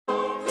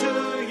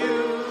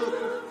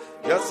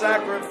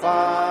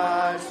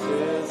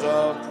sacrifices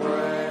of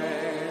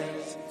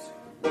praise.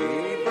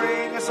 We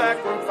bring a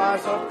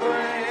sacrifice of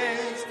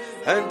praise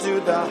into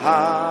the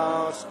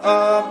house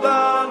of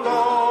the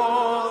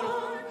Lord.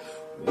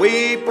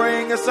 We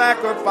bring a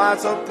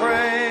sacrifice of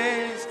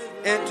praise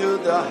into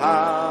the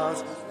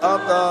house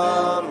of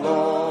the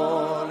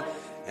Lord.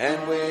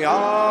 And we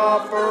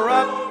offer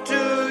up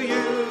to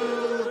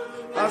you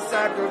a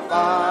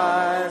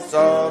sacrifice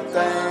of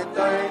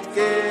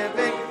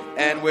thanksgiving.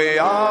 And we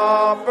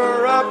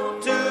offer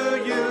up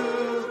to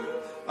you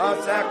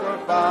a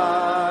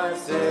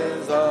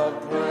sacrifices of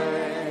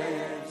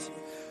praise.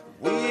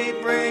 We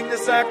bring the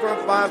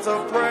sacrifice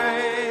of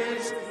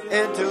praise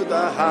into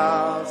the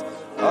house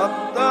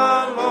of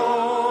the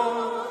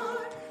Lord.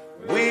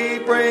 We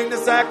bring the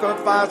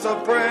sacrifice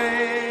of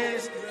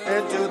praise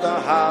into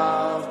the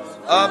house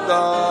of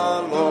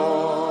the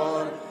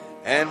Lord.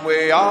 And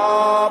we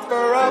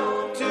offer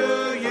up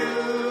to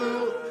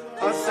you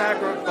a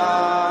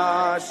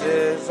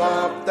sacrifices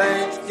of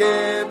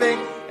thanksgiving.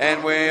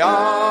 And we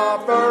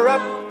offer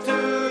up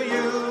to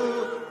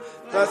you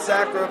the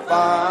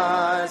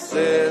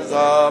sacrifices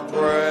of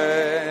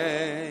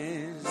praise.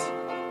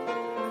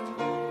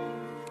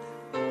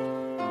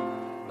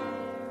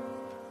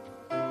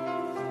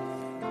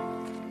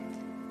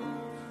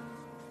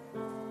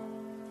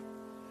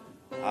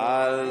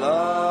 I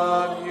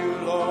love you,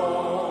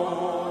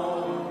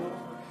 Lord,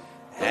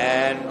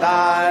 and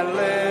I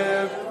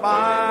lift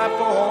my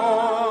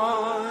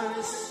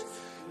voice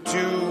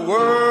to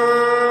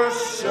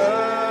worship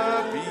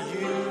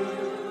you.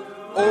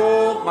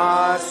 Oh,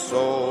 my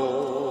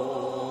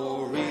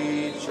soul,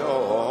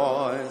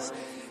 rejoice.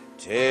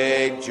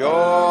 Take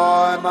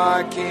joy,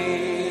 my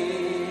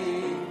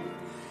King,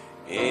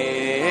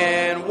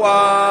 in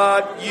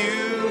what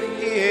you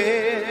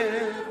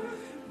hear.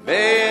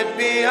 May it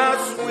be a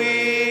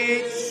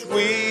sweet,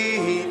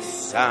 sweet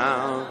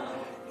sound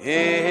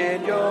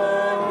in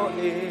your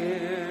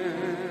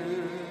ear.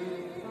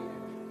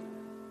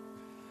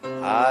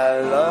 I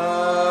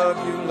love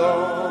you,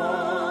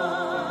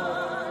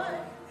 Lord,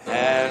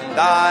 and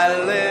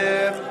I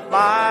lift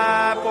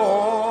my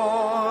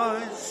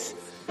voice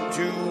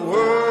to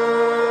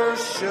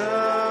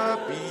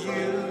worship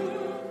you.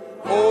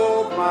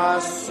 Oh, my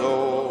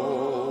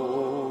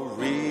soul,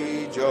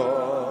 rejoice.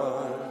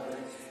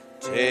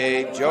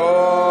 Take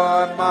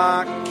joy,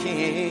 my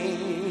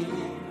King,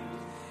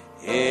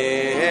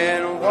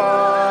 in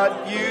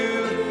what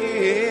you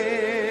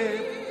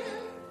hear.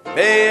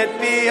 May it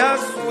be a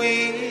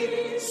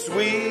sweet,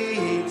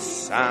 sweet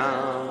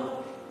sound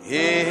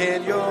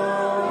in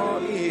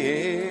your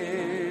ear.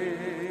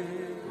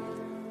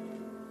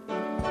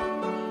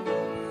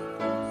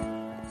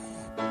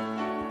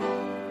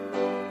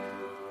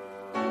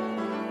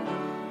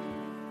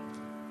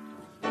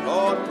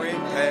 Lord,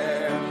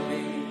 prepare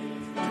me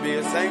to be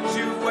a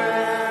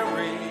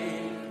sanctuary,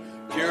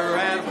 pure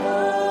and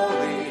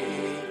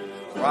holy,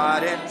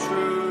 right and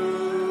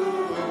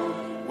true.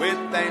 With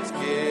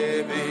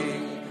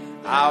thanksgiving,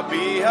 I'll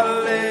be a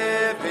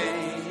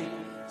living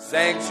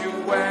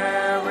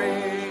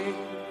sanctuary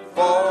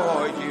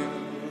for you.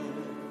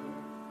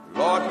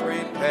 Lord,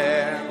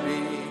 prepare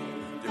me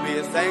to be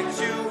a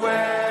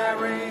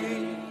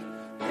sanctuary,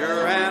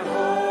 pure and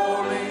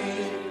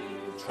holy,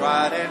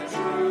 tried and true.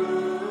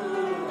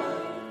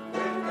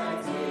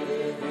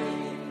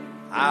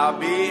 I'll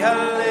be a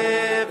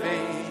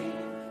living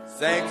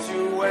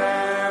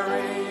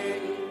sanctuary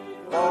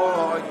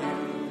for you.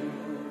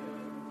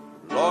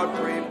 Lord,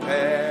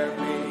 prepare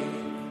me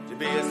to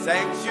be a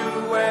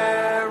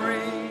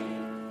sanctuary,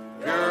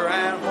 pure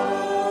and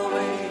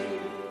holy,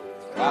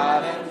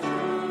 tried and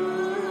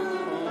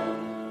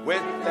true.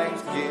 With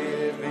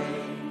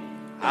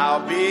thanksgiving,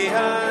 I'll be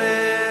a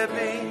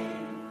living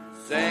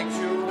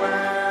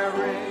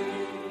sanctuary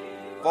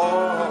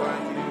for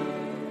you.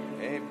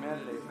 Amen.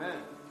 Amen.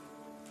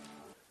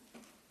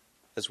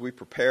 As we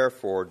prepare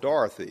for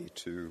Dorothy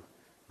to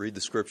read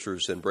the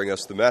scriptures and bring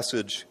us the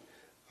message,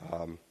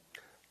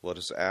 let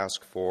us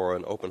ask for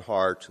an open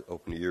heart,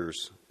 open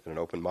ears, and an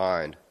open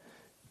mind,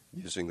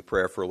 using the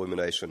prayer for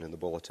illumination in the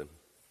bulletin.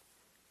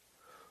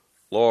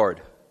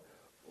 Lord,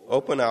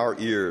 open our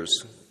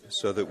ears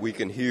so that we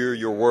can hear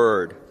your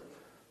word.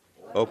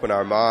 Open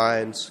our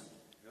minds.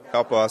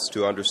 Help us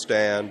to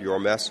understand your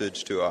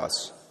message to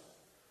us.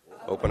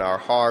 Open our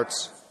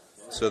hearts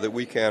so that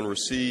we can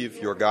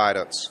receive your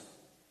guidance.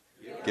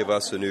 Give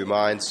us a new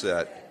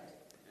mindset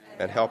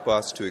and help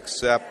us to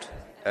accept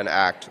and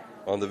act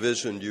on the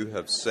vision you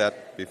have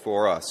set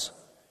before us.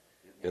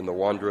 In the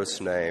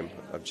wondrous name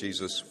of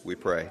Jesus, we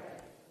pray.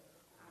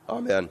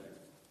 Amen.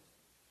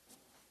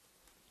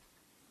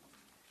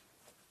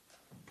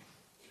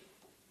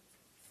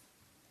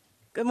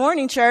 Good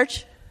morning,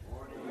 church.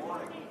 Good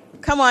morning.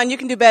 Come on, you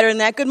can do better than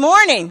that. Good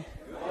morning.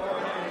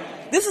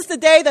 This is the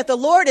day that the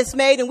Lord has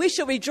made, and we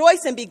should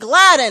rejoice and be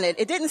glad in it.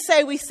 It didn't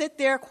say we sit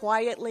there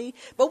quietly,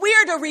 but we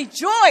are to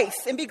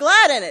rejoice and be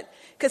glad in it,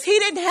 because he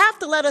didn't have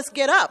to let us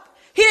get up.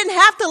 He didn't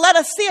have to let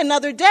us see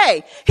another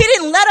day. He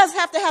didn't let us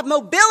have to have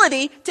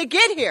mobility to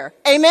get here.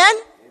 Amen?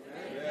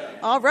 Amen.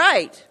 All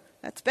right.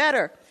 That's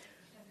better.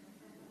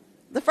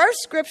 The first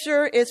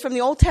scripture is from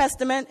the Old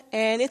Testament,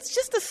 and it's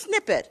just a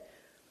snippet.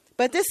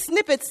 But this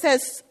snippet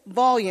says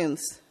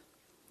volumes.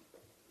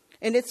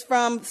 And it's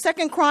from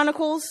 2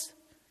 Chronicles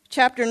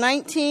chapter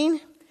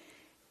 19.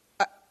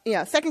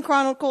 2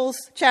 Chronicles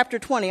chapter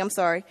 20,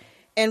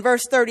 and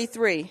verse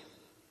 33.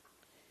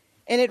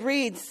 And it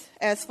reads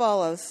as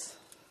follows.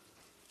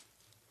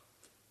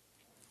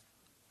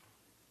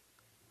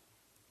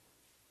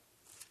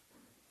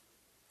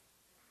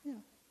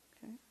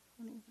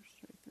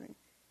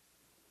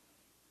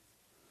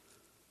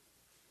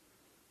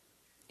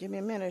 Give me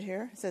a minute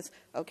here. It says,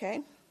 okay.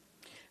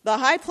 The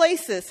high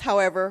places,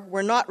 however,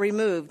 were not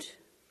removed,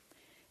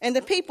 and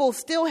the people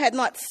still had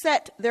not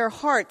set their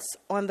hearts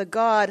on the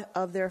God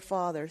of their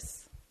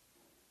fathers.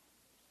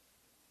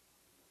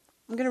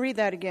 I'm going to read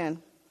that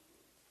again.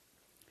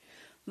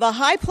 The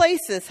high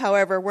places,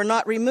 however, were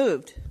not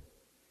removed,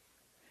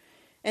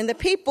 and the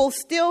people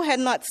still had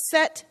not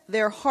set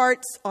their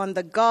hearts on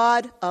the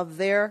God of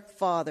their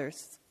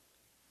fathers.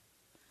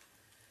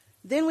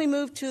 Then we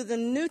move to the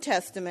New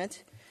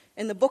Testament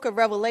in the book of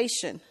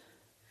Revelation,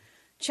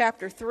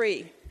 chapter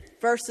 3,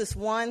 verses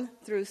 1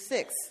 through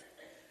 6.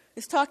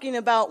 It's talking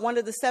about one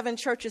of the 7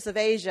 churches of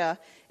Asia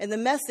and the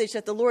message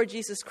that the Lord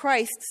Jesus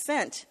Christ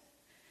sent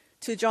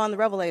to John the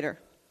Revelator.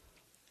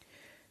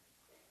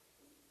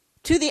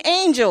 To the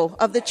angel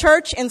of the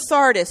church in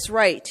Sardis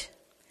write,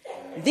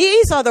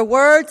 these are the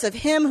words of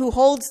him who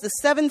holds the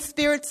 7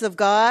 spirits of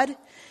God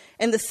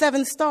and the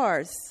 7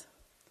 stars.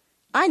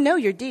 I know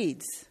your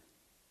deeds.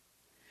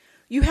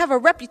 You have a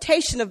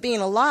reputation of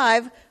being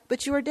alive,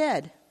 but you are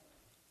dead.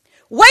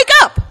 Wake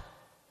up!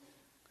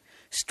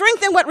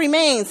 Strengthen what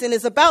remains and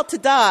is about to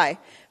die,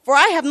 for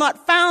I have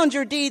not found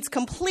your deeds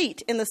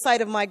complete in the sight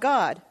of my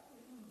God.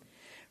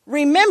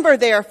 Remember,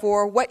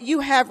 therefore, what you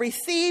have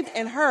received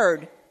and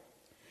heard.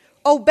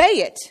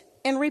 Obey it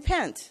and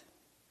repent.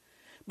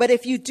 But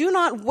if you do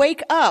not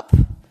wake up,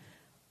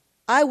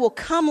 I will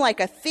come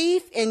like a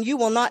thief, and you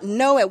will not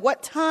know at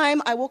what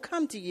time I will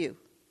come to you.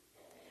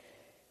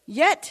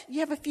 Yet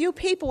you have a few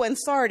people in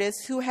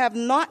Sardis who have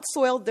not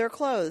soiled their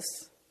clothes.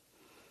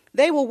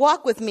 They will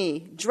walk with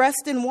me,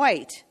 dressed in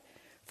white,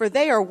 for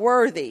they are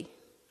worthy.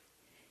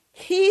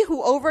 He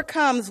who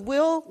overcomes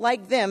will,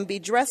 like them, be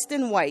dressed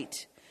in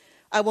white.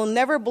 I will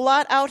never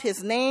blot out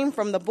his name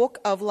from the book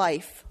of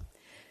life,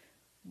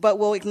 but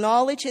will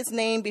acknowledge his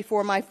name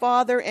before my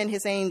Father and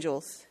his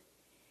angels.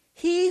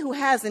 He who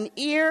has an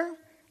ear,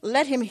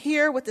 let him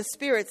hear what the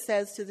Spirit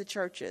says to the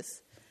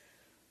churches.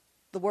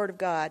 The word of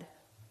God.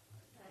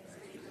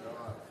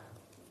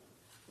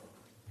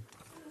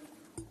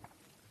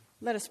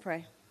 Let us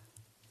pray.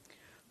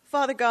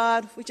 Father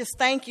God, we just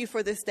thank you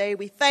for this day.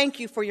 We thank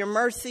you for your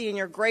mercy and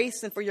your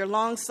grace and for your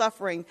long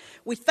suffering.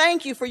 We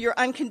thank you for your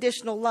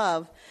unconditional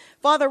love.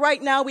 Father,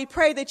 right now we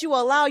pray that you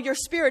will allow your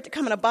Spirit to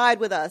come and abide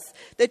with us,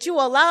 that you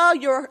will allow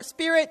your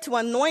Spirit to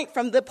anoint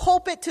from the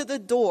pulpit to the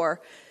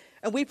door.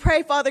 And we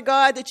pray, Father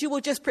God, that you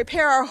will just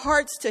prepare our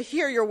hearts to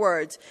hear your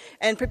words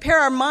and prepare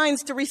our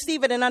minds to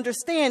receive it and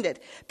understand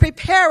it.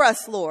 Prepare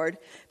us, Lord,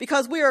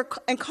 because we are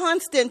in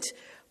constant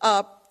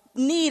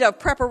need of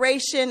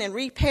preparation and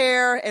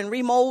repair and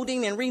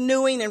remolding and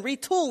renewing and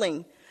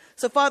retooling.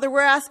 So, Father, we're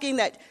asking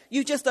that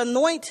you just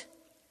anoint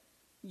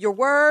your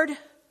word,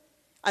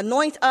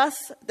 anoint us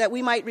that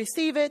we might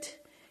receive it,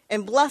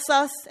 and bless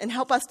us and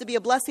help us to be a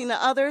blessing to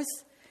others.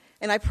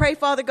 And I pray,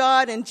 Father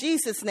God, in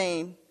Jesus'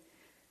 name,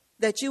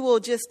 that you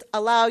will just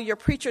allow your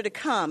preacher to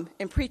come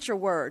and preach your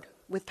word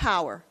with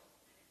power.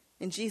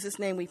 In Jesus'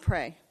 name we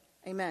pray.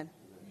 Amen.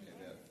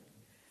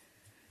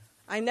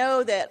 I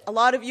know that a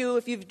lot of you,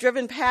 if you've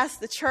driven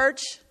past the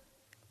church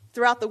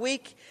throughout the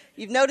week,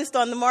 you've noticed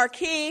on the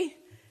marquee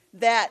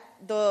that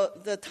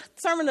the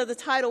sermon of the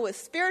title is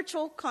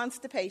Spiritual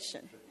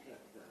Constipation.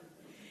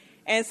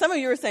 And some of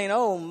you are saying,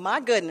 oh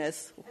my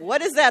goodness,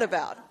 what is that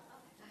about?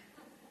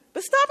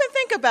 But stop and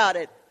think about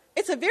it.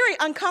 It's a very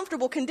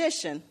uncomfortable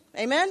condition.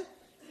 Amen?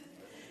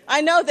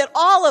 I know that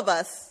all of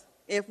us,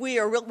 if we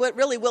are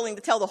really willing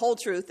to tell the whole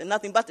truth and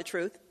nothing but the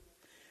truth,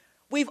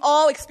 we've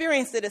all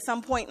experienced it at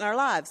some point in our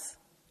lives.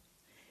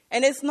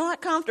 And it's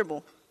not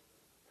comfortable.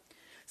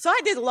 So I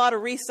did a lot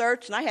of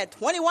research, and I had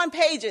 21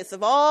 pages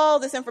of all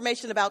this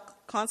information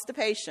about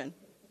constipation.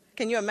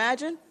 Can you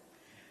imagine?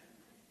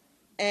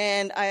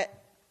 And I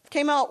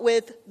came out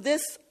with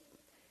this.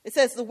 It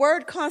says the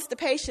word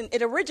constipation,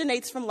 it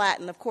originates from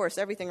Latin. Of course,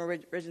 everything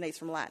originates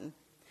from Latin.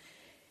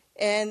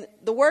 And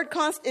the word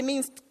it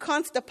means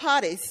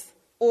constipatis,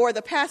 or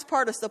the past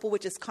participle,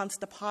 which is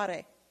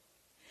constipare.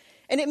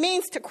 And it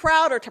means to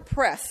crowd or to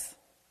press,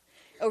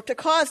 or to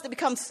cause to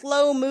become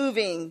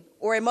slow-moving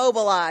or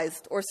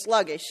immobilized or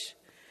sluggish.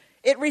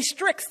 It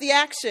restricts the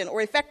action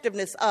or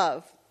effectiveness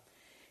of.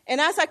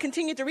 And as I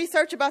continued to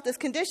research about this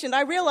condition,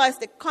 I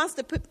realized that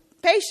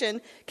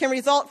constipation can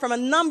result from a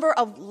number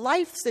of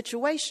life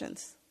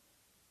situations.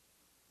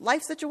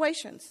 Life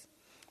situations,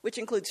 which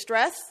include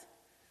stress,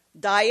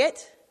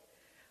 diet,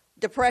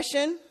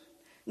 depression,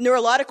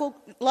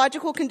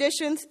 neurological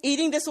conditions,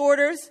 eating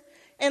disorders,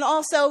 and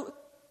also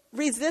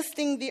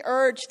resisting the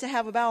urge to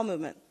have a bowel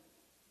movement.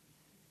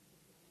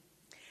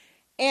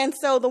 And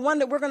so the one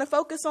that we're going to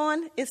focus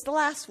on is the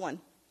last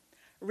one,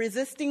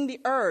 resisting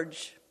the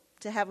urge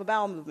to have a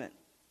bowel movement.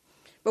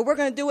 But we're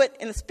going to do it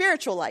in a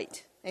spiritual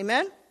light.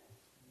 Amen?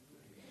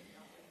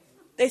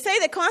 They say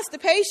that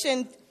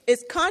constipation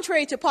is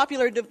contrary to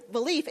popular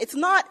belief. It's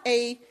not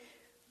a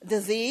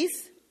disease.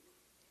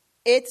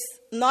 It's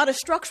not a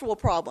structural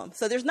problem.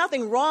 So there's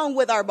nothing wrong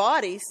with our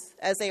bodies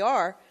as they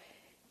are.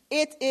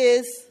 It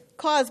is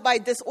caused by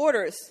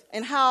disorders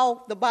in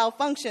how the bowel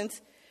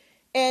functions,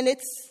 and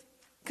it's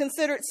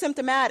considered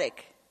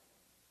symptomatic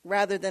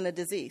rather than a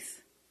disease.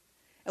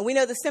 And we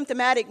know the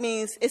symptomatic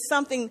means it's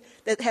something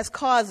that has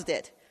caused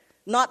it,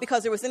 not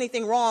because there was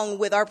anything wrong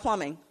with our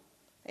plumbing.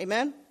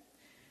 Amen?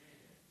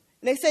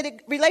 And they said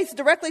it relates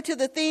directly to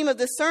the theme of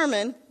this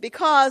sermon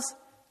because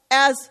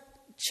as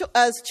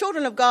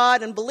children of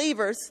God and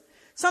believers,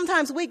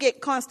 sometimes we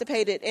get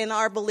constipated in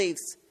our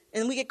beliefs,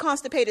 and we get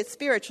constipated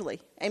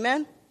spiritually.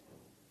 Amen?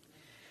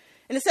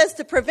 And it says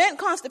to prevent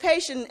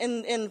constipation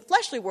in the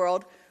fleshly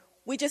world,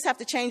 we just have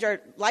to change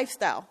our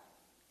lifestyle,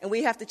 and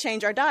we have to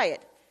change our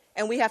diet,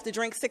 and we have to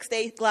drink 6 to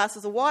 8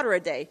 glasses of water a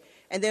day,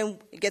 and then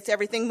it gets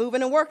everything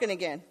moving and working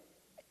again.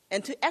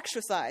 And to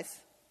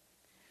exercise.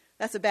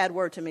 That's a bad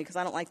word to me because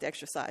I don't like to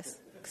exercise,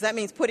 because that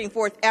means putting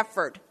forth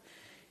effort.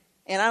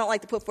 And I don't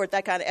like to put forth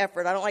that kind of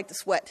effort. I don't like to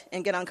sweat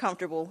and get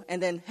uncomfortable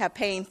and then have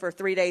pain for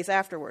 3 days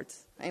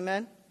afterwards.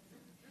 Amen?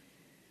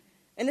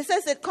 And it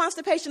says that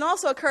constipation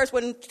also occurs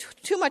when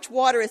too much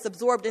water is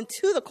absorbed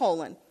into the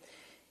colon.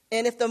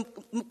 And if the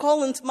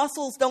colon's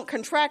muscles don't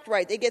contract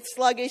right, they get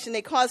sluggish and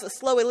they cause a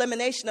slow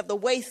elimination of the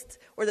waste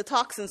or the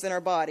toxins in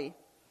our body.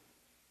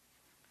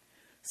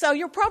 So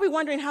you're probably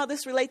wondering how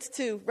this relates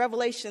to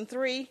Revelation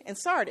 3 and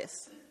Sardis.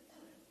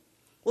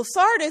 Well,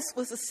 Sardis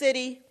was a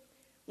city,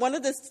 one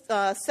of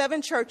the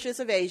 7 churches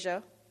of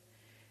Asia.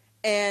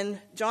 And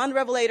John the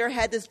Revelator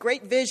had this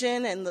great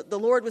vision, and the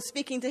Lord was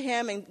speaking to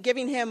him and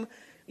giving him,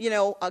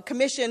 a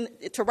commission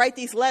to write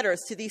these letters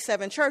to these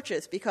 7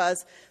 churches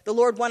because the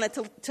Lord wanted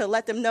to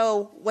let them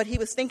know what he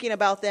was thinking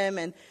about them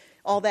and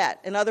all that.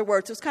 In other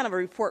words, it was kind of a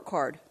report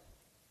card.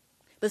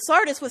 But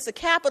Sardis was the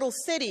capital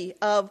city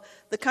of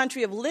the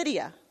country of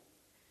Lydia.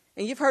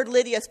 And you've heard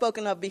Lydia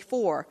spoken of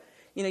before.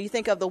 You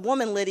think of the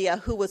woman Lydia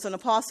who was an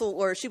apostle,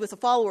 or she was a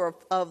follower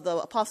of the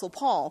apostle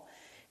Paul.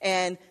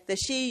 And that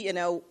she,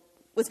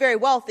 was very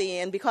wealthy.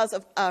 And because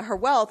of her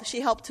wealth,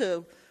 she helped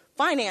to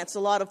finance a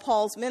lot of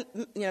Paul's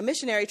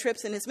missionary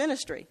trips in his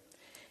ministry.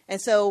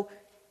 And so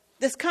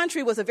this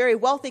country was a very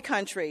wealthy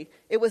country.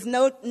 It was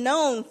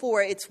known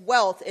for its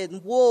wealth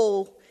in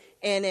wool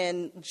and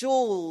in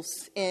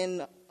jewels,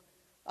 in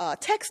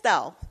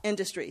textile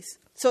industries.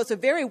 So it's a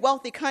very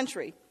wealthy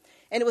country.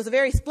 And it was a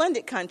very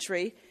splendid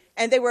country.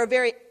 And they were a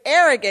very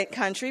arrogant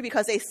country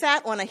because they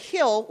sat on a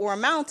hill or a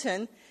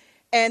mountain.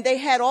 And they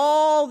had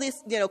all these,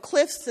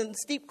 cliffs and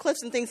steep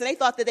cliffs and things. And they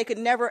thought that they could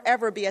never,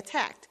 ever be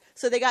attacked.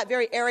 So they got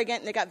very arrogant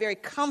and they got very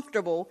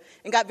comfortable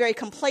and got very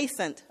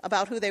complacent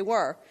about who they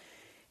were.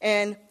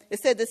 And it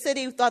said the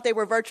city thought they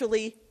were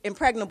virtually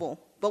impregnable.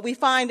 But we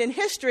find in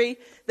history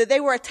that they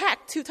were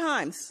attacked 2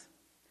 times.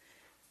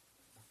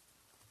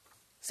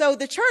 So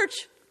the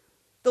church,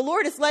 the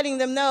Lord is letting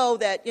them know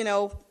that,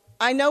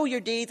 I know your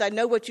deeds, I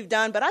know what you've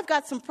done, but I've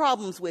got some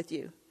problems with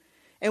you.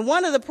 And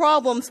one of the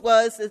problems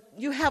was that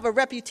you have a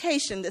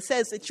reputation that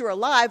says that you're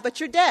alive, but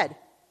you're dead.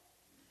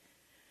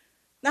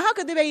 Now, how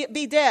could they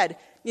be dead?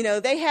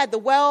 They had the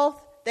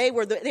wealth, they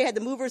had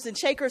the movers and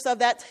shakers of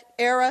that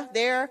era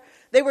there.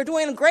 They were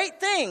doing great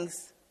things.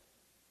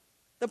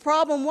 The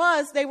problem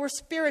was they were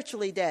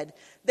spiritually dead.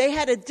 They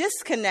had a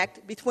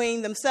disconnect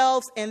between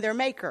themselves and their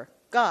maker,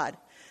 God.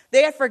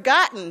 They had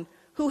forgotten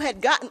who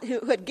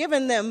had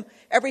given them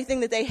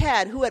everything that they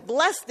had, who had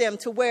blessed them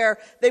to where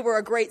they were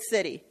a great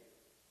city.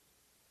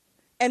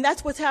 And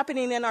that's what's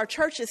happening in our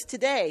churches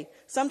today.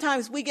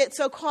 Sometimes we get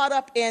so caught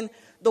up in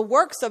the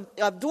works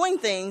of doing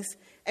things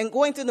and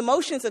going through the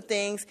motions of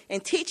things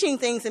and teaching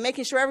things and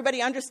making sure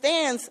everybody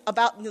understands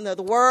about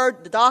the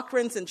word, the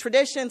doctrines and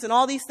traditions and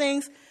all these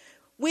things.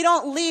 We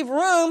don't leave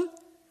room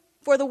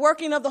for the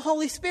working of the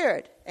Holy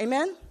Spirit.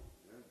 Amen?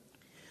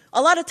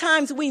 A lot of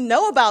times we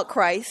know about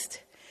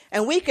Christ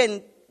and we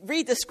can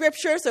read the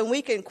scriptures and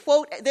we can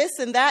quote this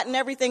and that and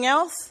everything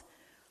else,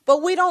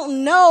 but we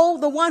don't know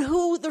the one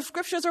who the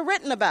scriptures are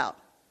written about.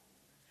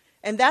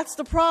 And that's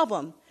the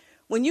problem.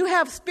 When you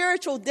have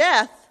spiritual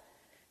death,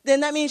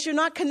 then that means you're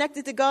not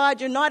connected to God,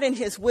 you're not in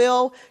his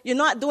will, you're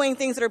not doing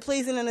things that are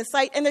pleasing in his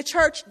sight, and the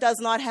church does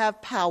not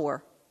have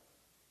power.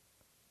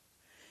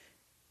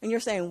 And you're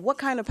saying, what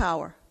kind of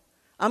power?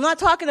 I'm not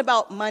talking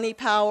about money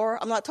power.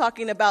 I'm not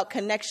talking about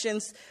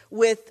connections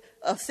with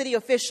city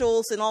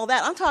officials and all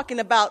that. I'm talking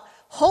about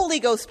Holy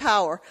Ghost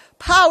power.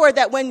 Power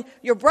that when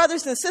your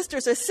brothers and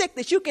sisters are sick,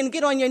 that you can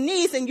get on your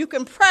knees and you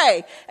can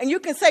pray and you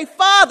can say,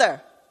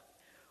 Father,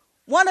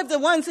 one of the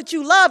ones that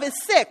you love is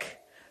sick.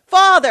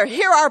 Father,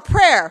 hear our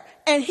prayer,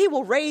 and he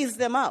will raise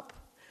them up.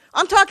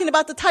 I'm talking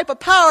about the type of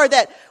power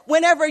that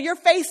whenever you're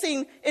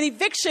facing an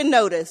eviction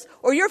notice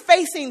or you're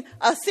facing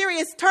a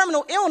serious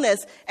terminal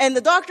illness and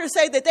the doctors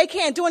say that they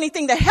can't do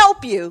anything to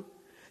help you,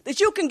 that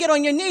you can get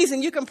on your knees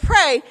and you can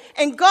pray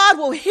and God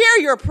will hear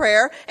your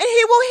prayer and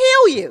he will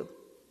heal you.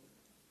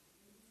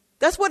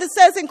 That's what it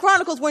says in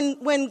Chronicles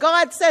when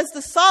God says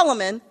to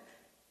Solomon,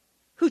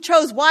 who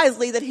chose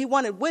wisely that he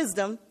wanted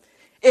wisdom,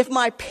 if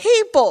my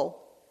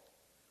people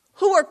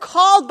who are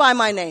called by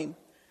my name.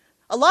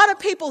 A lot of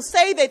people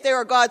say that they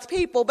are God's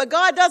people, but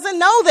God doesn't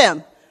know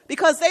them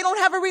because they don't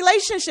have a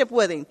relationship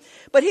with him.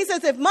 But he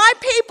says, if my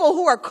people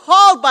who are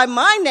called by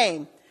my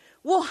name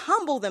will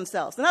humble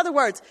themselves. In other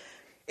words,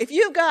 if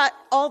you've got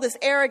all this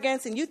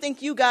arrogance and you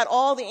think you got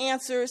all the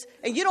answers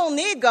and you don't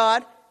need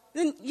God,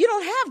 then you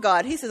don't have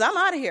God. He says, I'm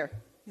out of here.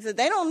 He said,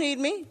 they don't need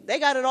me. They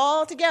got it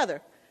all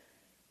together.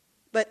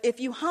 But if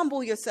you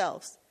humble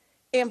yourselves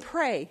and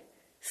pray,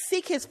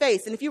 seek his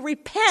face, and if you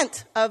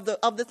repent of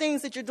the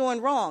things that you're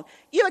doing wrong,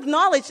 you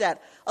acknowledge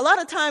that. A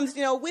lot of times,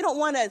 we don't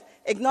want to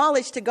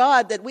acknowledge to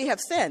God that we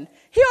have sinned.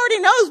 He already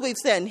knows we've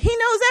sinned. He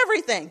knows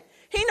everything.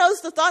 He knows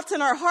the thoughts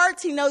in our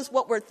hearts. He knows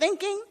what we're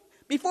thinking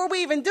before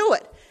we even do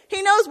it.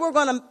 He knows we're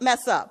going to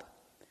mess up.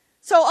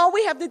 So all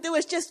we have to do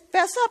is just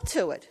fess up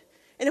to it.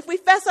 And if we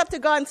fess up to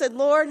God and said,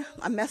 Lord,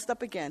 I messed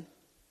up again.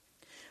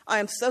 I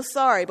am so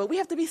sorry. But we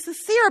have to be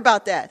sincere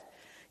about that.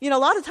 A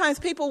lot of times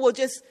people will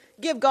just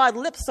give God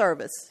lip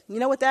service. You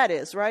know what that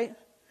is, right?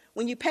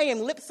 When you pay him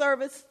lip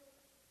service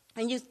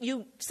and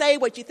you say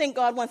what you think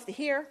God wants to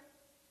hear,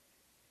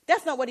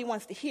 that's not what he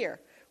wants to hear.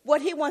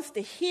 What he wants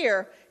to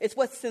hear is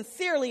what's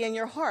sincerely in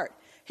your heart.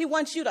 He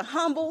wants you to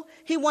humble.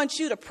 He wants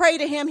you to pray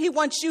to him. He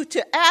wants you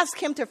to ask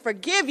him to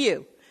forgive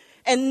you.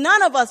 And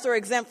none of us are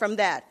exempt from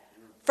that.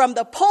 From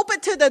the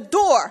pulpit to the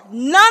door,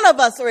 none of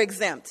us are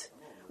exempt.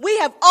 We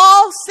have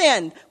all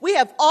sinned. We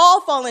have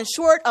all fallen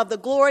short of the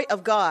glory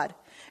of God.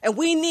 And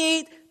we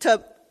need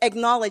to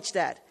acknowledge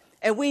that.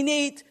 And we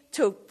need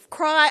to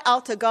cry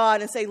out to God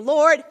and say,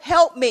 Lord,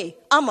 help me.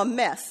 I'm a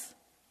mess.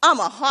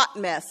 I'm a hot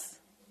mess.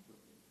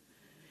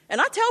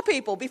 And I tell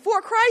people,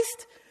 before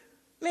Christ,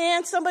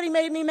 man, somebody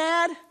made me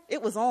mad.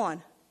 It was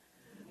on.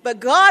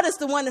 But God is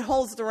the one that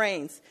holds the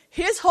reins.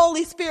 His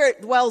Holy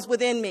Spirit dwells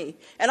within me.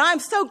 And I'm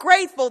so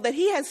grateful that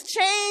he has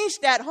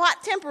changed that hot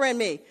temper in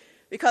me.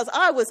 Because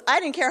I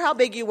didn't care how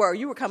big you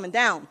were coming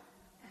down.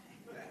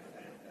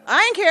 I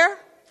didn't care.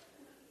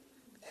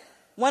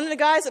 One of the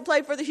guys that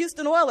played for the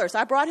Houston Oilers,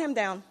 I brought him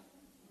down.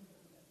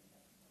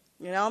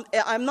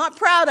 I'm not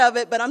proud of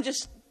it, but I'm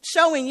just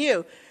showing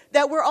you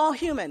that we're all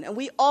human and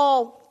we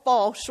all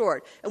fall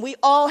short. And we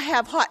all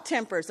have hot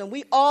tempers and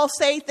we all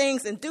say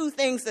things and do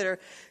things that are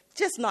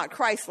just not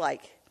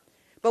Christ-like.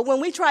 But when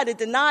we try to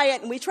deny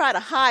it and we try to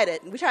hide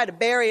it and we try to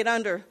bury it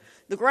under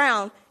the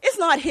ground, it's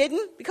not hidden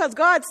because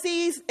God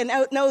sees and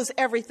knows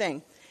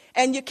everything.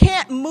 And you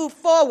can't move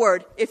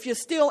forward if you're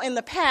still in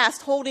the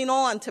past holding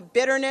on to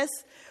bitterness,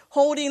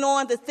 holding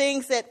on to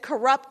things that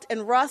corrupt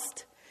and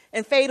rust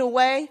and fade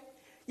away.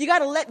 You got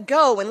to let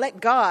go and let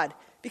God,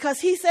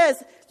 because he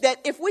says that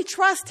if we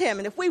trust him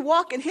and if we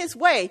walk in his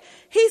way,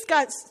 he's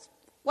got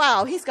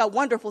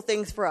wonderful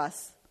things for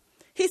us.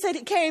 He said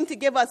he came to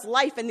give us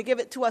life and to give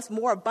it to us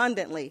more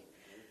abundantly.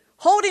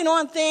 Holding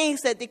on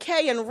things that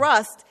decay and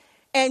rust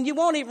and you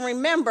won't even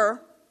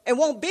remember and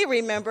won't be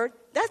remembered,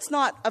 that's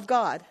not of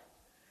God.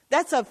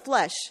 That's of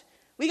flesh.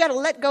 We got to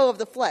let go of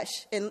the flesh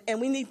and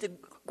we need to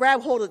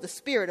grab hold of the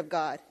Spirit of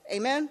God.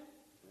 Amen?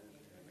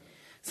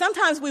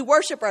 Sometimes we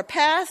worship our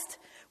past.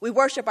 We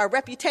worship our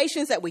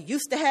reputations that we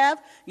used to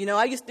have.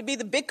 I used to be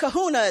the big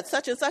kahuna at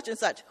such and such and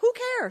such. Who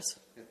cares?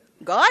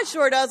 God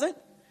sure doesn't.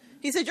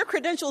 He said, your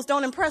credentials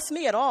don't impress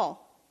me at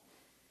all.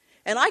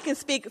 And I can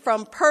speak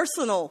from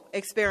personal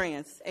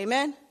experience.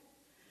 Amen?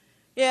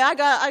 Yeah, I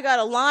got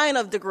a line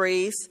of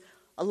degrees,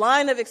 a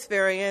line of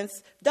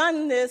experience,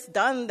 done this,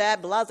 done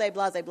that, blase,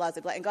 blase, blase,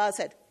 blase. And God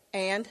said,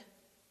 and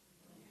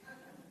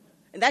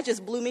that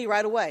just blew me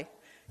right away.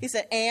 He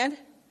said, and?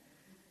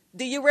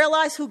 Do you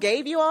realize who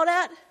gave you all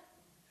that?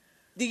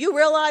 Do you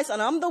realize,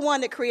 and I'm the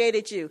one that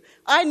created you.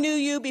 I knew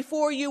you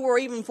before you were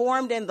even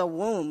formed in the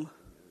womb.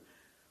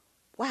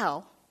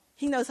 Wow.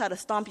 He knows how to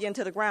stomp you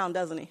into the ground,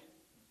 doesn't he?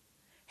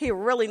 He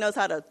really knows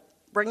how to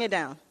bring it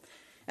down.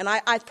 And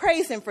I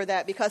praise him for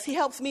that because he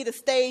helps me to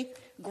stay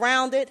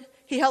grounded.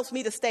 He helps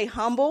me to stay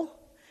humble.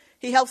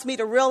 He helps me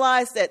to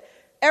realize that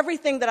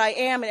everything that I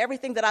am and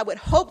everything that I would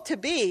hope to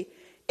be,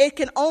 it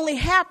can only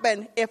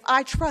happen if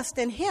I trust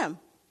in him.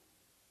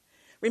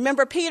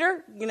 Remember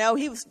Peter?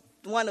 He was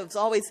one who was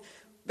always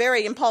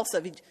very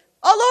impulsive.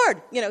 Oh,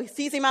 Lord, he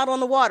sees him out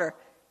on the water.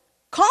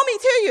 Call me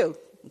to you.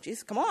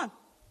 Jesus, come on.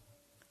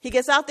 He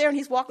gets out there and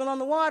he's walking on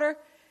the water.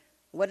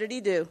 What did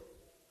he do?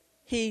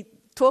 He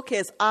took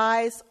his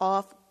eyes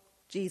off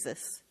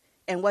Jesus.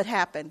 And what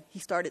happened? He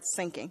started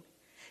sinking.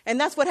 And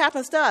that's what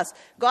happens to us.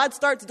 God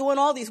starts doing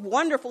all these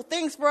wonderful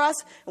things for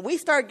us, and we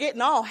start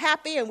getting all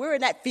happy, and we're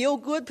in that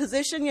feel-good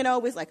position.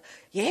 We're like,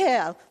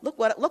 yeah, look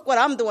what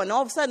I'm doing. And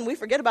all of a sudden, we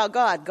forget about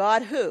God.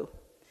 God who?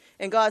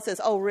 And God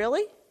says, oh,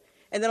 really?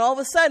 And then all of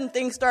a sudden,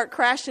 things start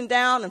crashing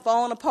down and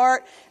falling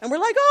apart. And we're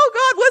like, oh,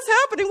 God, what's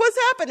happening? What's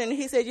happening? And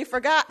he said, you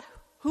forgot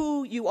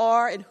who you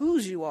are and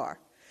whose you are.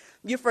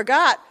 You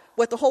forgot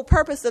what the whole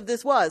purpose of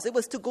this was. It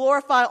was to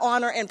glorify,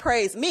 honor, and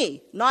praise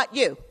me, not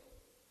you.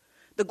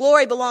 The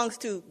glory belongs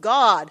to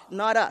God,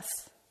 not us.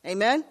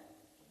 Amen?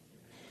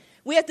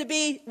 We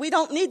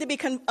don't need to be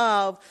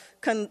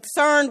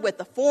concerned with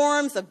the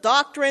forms of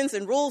doctrines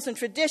and rules and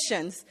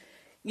traditions.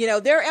 You know,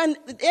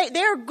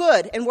 they're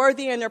good and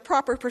worthy in their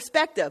proper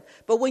perspective.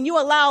 But when you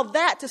allow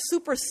that to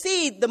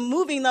supersede the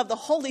moving of the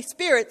Holy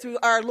Spirit through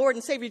our Lord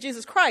and Savior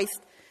Jesus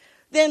Christ,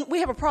 then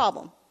we have a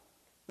problem.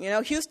 You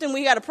know, Houston,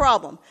 we got a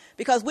problem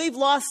because we've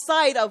lost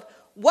sight of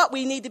what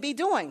we need to be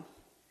doing.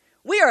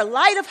 We are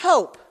light of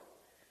hope.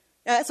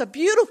 Now, that's a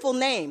beautiful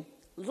name.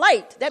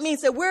 Light. That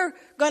means that we're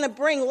going to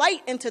bring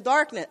light into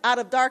darkness, out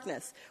of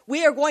darkness.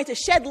 We are going to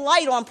shed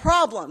light on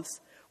problems.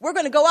 We're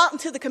going to go out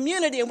into the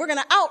community and we're going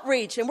to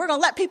outreach and we're going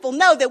to let people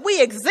know that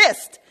we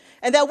exist.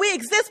 And that we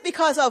exist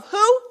because of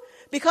who?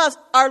 Because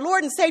our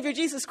Lord and Savior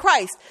Jesus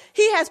Christ.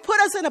 He has put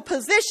us in a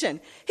position.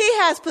 He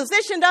has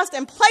positioned us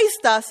and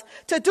placed us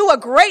to do a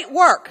great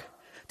work,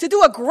 to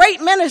do a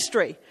great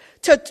ministry,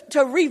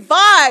 to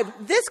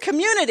revive this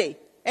community.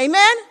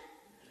 Amen?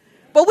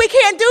 But we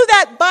can't do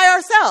that by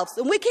ourselves.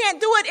 And we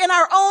can't do it in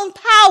our own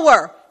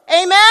power.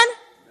 Amen?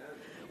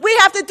 We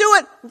have to do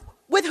it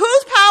with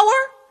whose power?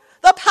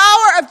 The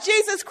power of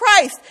Jesus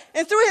Christ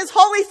and through his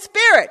Holy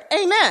Spirit.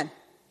 Amen.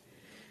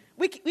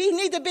 We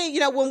need to be, you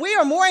know, when we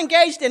are more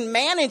engaged in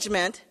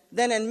management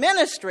than in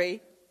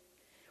ministry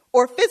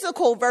or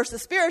physical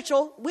versus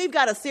spiritual, we've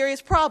got a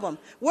serious problem.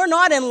 We're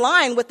not in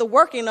line with the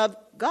working of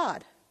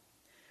God.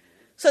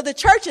 So the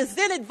church is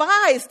then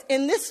advised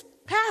in this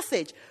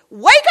passage,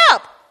 wake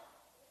up.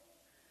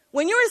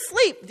 When you're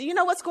asleep, do you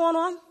know what's going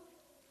on?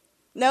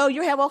 No,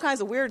 you have all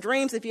kinds of weird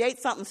dreams if you ate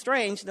something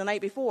strange the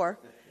night before.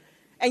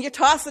 And you're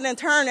tossing and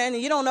turning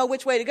and you don't know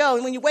which way to go.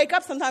 And when you wake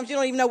up, sometimes you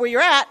don't even know where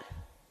you're at.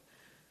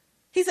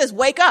 He says,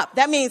 wake up.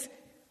 That means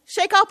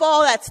shake up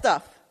all that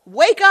stuff.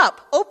 Wake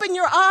up. Open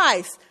your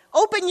eyes.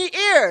 Open your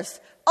ears.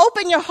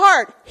 Open your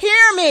heart.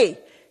 Hear me.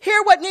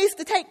 Hear what needs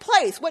to take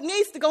place, what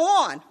needs to go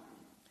on.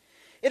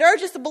 It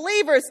urges the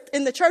believers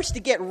in the church to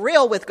get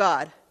real with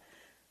God.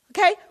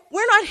 Okay?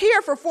 We're not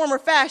here for form or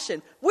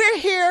fashion. We're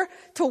here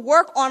to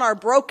work on our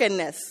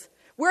brokenness.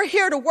 We're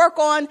here to work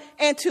on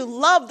and to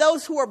love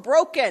those who are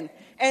broken.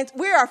 And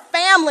we're a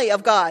family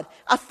of God.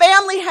 A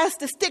family has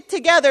to stick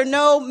together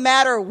no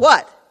matter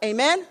what.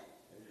 Amen? Amen.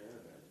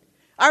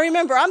 I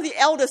remember I'm the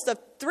eldest of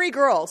 3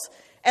 girls.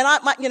 And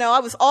I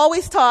was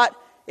always taught,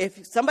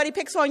 if somebody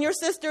picks on your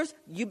sisters,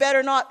 you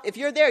better not, if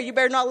you're there, you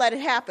better not let it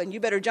happen. You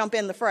better jump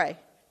in the fray.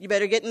 You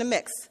better get in the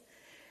mix.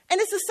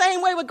 And it's the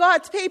same way with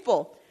God's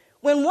people.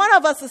 When one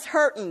of us is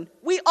hurting,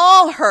 we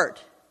all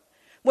hurt.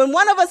 When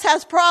one of us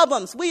has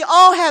problems, we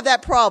all have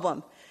that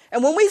problem.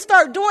 And when we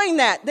start doing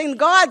that, then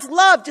God's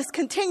love just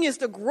continues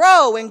to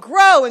grow and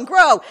grow and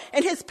grow.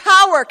 And his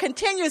power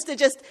continues to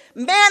just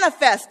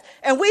manifest.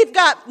 And we've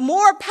got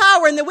more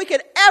power than we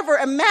could ever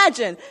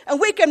imagine. And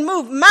we can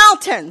move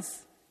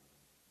mountains.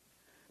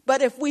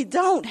 But if we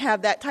don't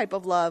have that type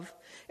of love,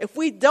 if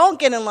we don't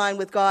get in line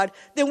with God,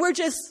 then we're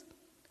just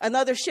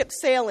another ship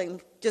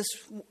sailing,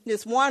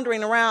 just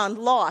wandering around,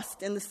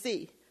 lost in the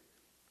sea.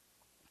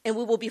 And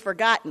we will be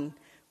forgotten.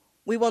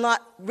 We will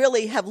not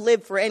really have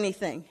lived for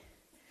anything.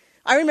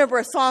 I remember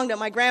a song that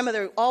my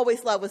grandmother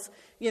always loved was,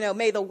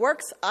 may the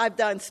works I've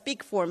done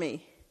speak for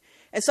me.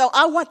 And so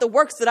I want the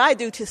works that I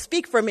do to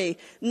speak for me,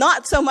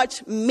 not so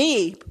much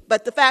me,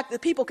 but the fact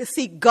that people can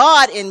see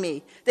God in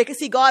me. They can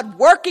see God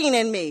working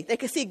in me. They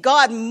can see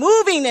God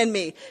moving in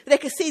me. They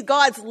can see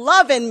God's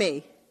love in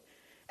me.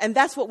 And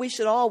that's what we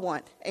should all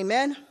want.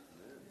 Amen?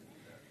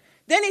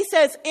 Then he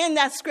says in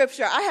that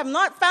scripture, I have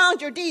not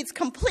found your deeds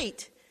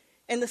complete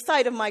in the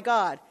sight of my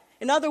God.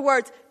 In other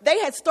words, they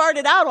had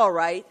started out all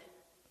right,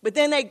 but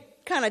then they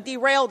kind of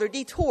derailed or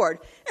detoured.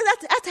 And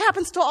that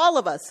happens to all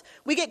of us.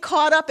 We get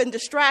caught up in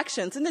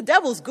distractions. And the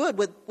devil's good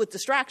with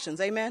distractions.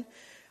 Amen?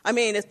 I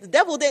mean, if the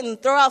devil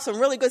didn't throw out some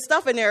really good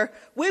stuff in there,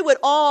 we would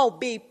all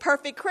be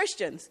perfect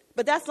Christians.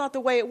 But that's not the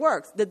way it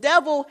works. The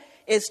devil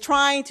is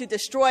trying to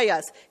destroy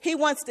us. He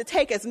wants to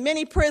take as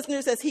many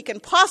prisoners as he can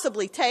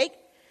possibly take.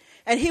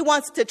 And he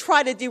wants to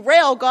try to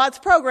derail God's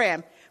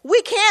program.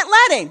 We can't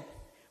let him.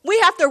 We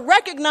have to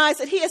recognize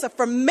that he is a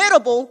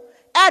formidable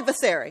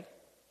adversary.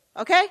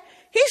 Okay?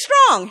 He's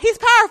strong. He's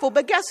powerful.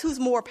 But guess who's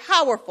more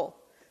powerful?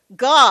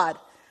 God.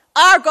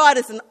 Our God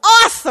is an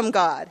awesome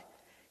God.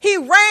 He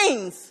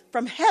reigns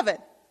from heaven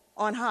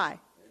on high.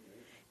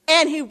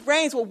 And he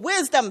reigns with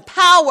wisdom,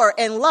 power,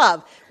 and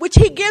love, which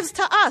he gives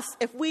to us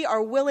if we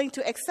are willing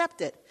to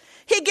accept it.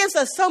 He gives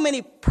us so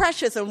many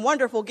precious and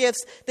wonderful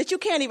gifts that you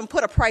can't even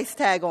put a price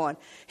tag on.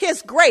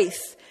 His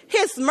grace,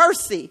 his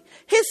mercy,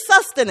 his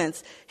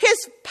sustenance,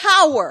 his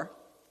power.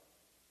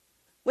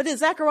 What did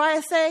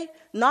Zechariah say?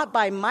 Not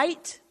by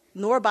might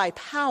nor by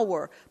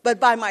power, but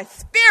by my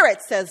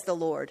spirit, says the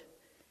Lord.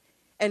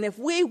 And if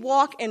we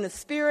walk in the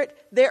spirit,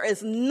 there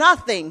is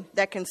nothing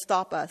that can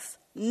stop us.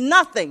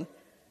 Nothing.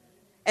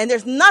 And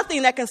there's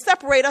nothing that can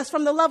separate us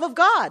from the love of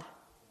God.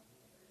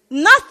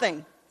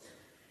 Nothing.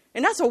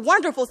 And that's a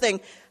wonderful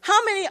thing.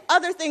 How many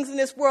other things in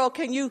this world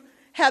can you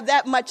have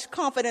that much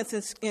confidence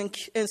and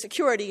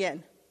security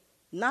in?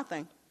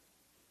 Nothing.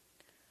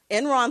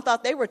 Enron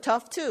thought they were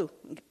tough too.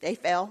 They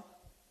fell.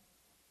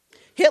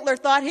 Hitler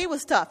thought he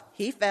was tough.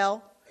 He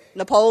fell.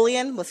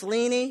 Napoleon,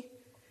 Mussolini.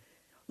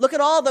 Look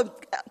at all the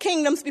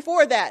kingdoms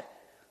before that.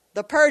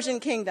 The Persian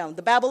kingdom,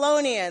 the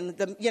Babylonian,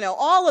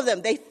 all of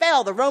them, they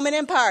fell. The Roman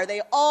Empire,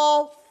 they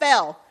all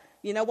fell.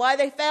 You know why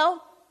they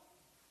fell?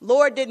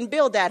 Lord didn't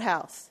build that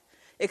house.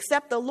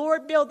 Except the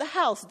Lord build the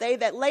house. They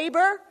that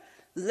labor,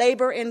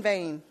 labor in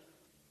vain.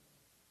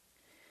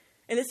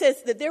 And it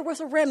says that there was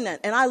a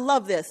remnant, and I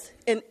love this.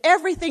 In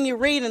everything you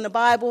read in the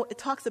Bible, it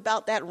talks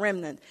about that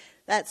remnant.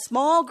 That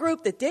small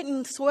group that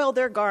didn't soil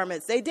their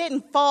garments. They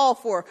didn't fall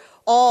for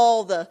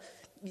all the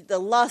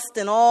lust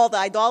and all the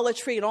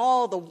idolatry and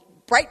all the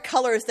bright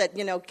colors that,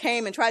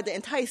 came and tried to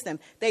entice them.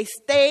 They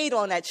stayed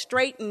on that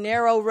straight and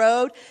narrow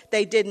road.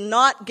 They did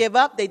not give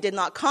up. They did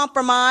not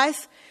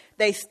compromise.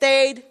 They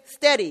stayed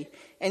steady.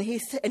 And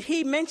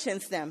he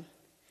mentions them.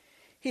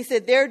 He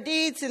said their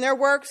deeds and their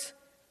works,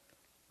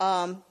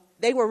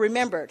 they were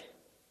remembered.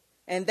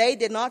 And they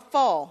did not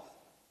fall.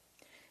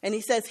 And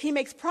he says he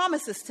makes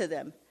promises to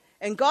them.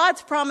 And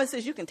God's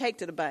promises you can take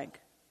to the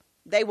bank.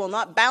 They will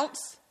not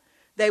bounce.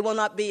 They will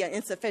not be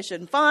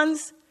insufficient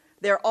funds.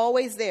 They're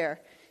always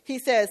there. He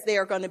says they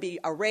are going to be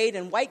arrayed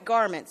in white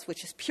garments,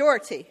 which is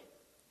purity.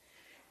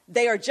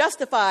 They are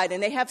justified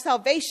and they have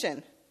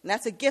salvation. And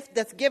that's a gift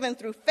that's given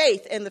through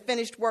faith in the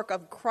finished work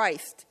of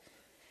Christ.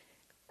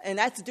 And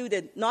that's due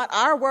to not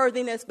our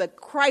worthiness, but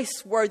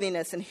Christ's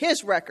worthiness and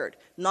his record,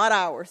 not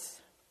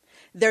ours.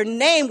 Their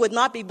name would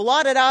not be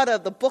blotted out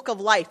of the book of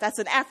life. That's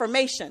an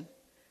affirmation.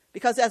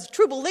 Because as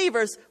true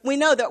believers, we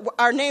know that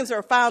our names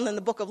are found in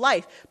the book of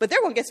life. But they're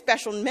going to get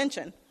special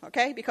mention,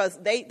 okay? Because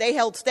they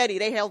held steady,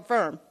 they held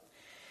firm.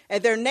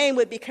 And their name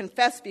would be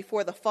confessed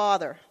before the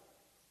Father.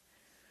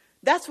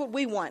 That's what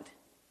we want.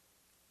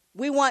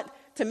 We want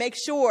to make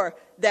sure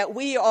that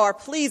we are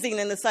pleasing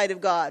in the sight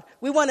of God.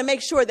 We want to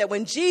make sure that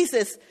when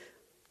Jesus,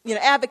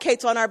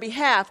 advocates on our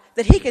behalf,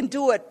 that he can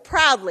do it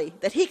proudly,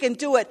 that he can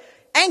do it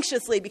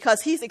anxiously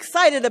because he's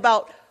excited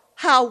about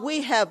how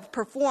we have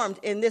performed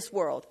in this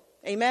world.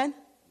 Amen?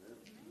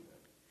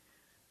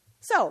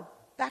 So,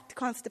 back to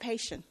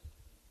constipation.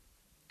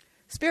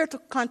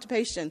 Spiritual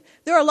constipation.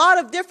 There are a lot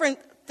of different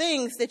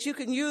things that you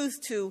can use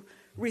to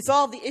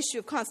resolve the issue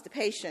of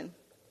constipation.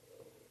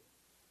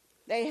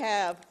 They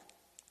have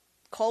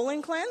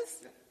colon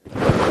cleanse.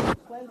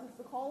 Cleanses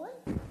the colon.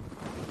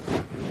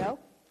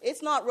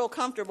 It's not real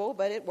comfortable,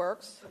 but it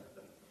works.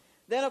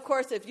 Then, of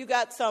course, if you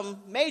got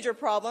some major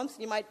problems,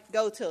 you might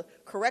go to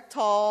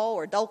Correctol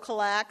or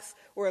Dulcolax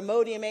or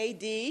Imodium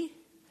AD.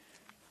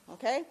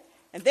 Okay?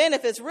 And then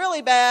if it's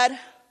really bad,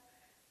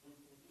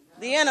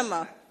 the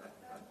enema.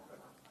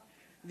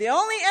 The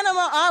only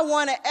enema I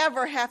want to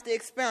ever have to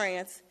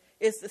experience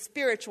is the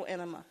spiritual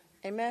enema.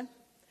 Amen?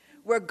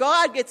 Where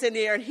God gets in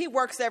there and he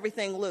works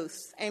everything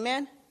loose.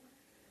 Amen?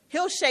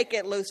 He'll shake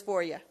it loose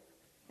for you.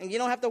 And you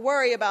don't have to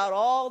worry about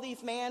all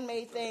these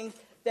man-made things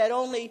that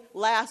only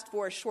last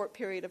for a short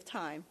period of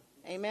time.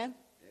 Amen?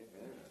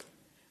 Amen.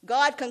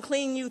 God can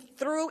clean you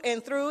through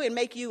and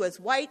make you as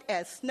white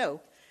as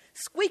snow.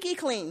 Squeaky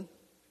clean.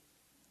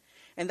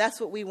 And that's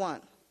what we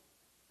want.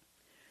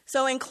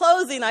 So in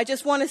closing, I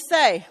just want to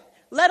say,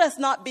 let us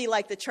not be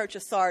like the church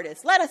of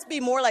Sardis. Let us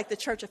be more like the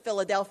church of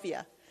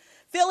Philadelphia.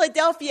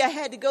 Philadelphia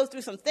had to go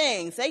through some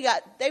things.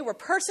 They were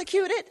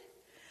persecuted.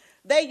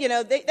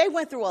 They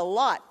went through a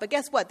lot. But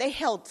guess what? They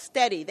held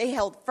steady. They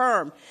held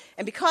firm.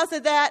 And because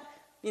of that,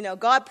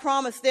 God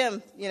promised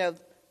them, there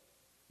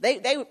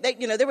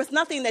was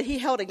nothing that he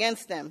held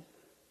against them.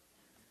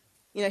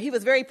 He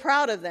was very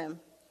proud of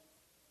them.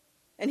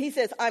 And he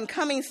says, I'm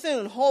coming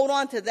soon. Hold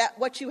on to that,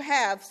 what you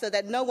have, so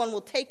that no one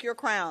will take your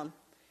crown.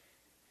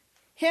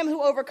 Him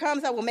who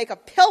overcomes, I will make a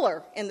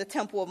pillar in the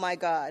temple of my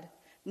God.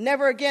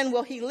 Never again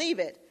will he leave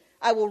it.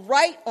 I will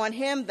write on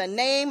him the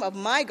name of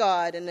my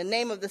God and the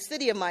name of the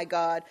city of my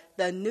God,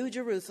 the New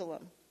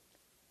Jerusalem.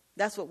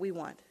 That's what we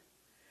want.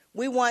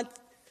 We want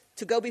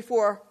to go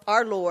before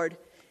our Lord,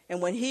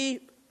 and when he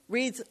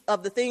reads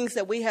of the things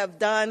that we have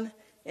done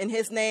in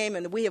his name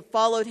and that we have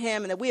followed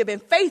him and that we have been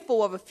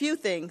faithful of a few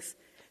things,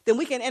 then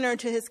we can enter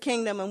into his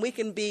kingdom and we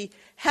can be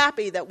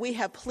happy that we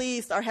have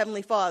pleased our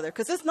Heavenly Father.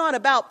 Because it's not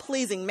about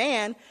pleasing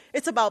man,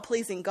 it's about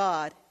pleasing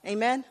God.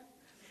 Amen?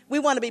 We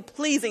want to be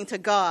pleasing to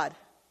God.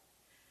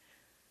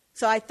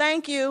 So I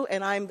thank you,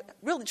 and I'm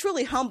really,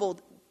 truly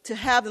humbled to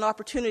have an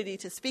opportunity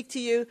to speak to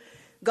you.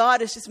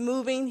 God is just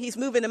moving. He's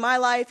moving in my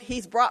life.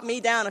 He's brought me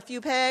down a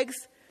few pegs.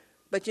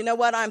 But you know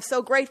what? I'm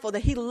so grateful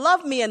that he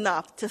loved me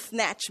enough to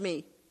snatch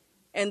me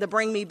and to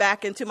bring me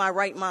back into my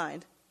right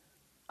mind.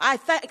 I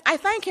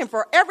thank him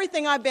for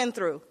everything I've been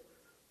through.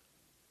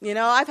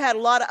 I've had a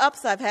lot of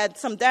ups, I've had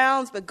some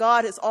downs, but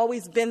God has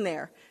always been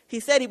there. He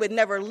said he would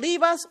never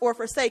leave us or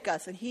forsake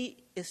us, and he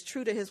is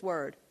true to his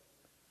word.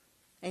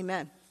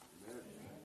 Amen.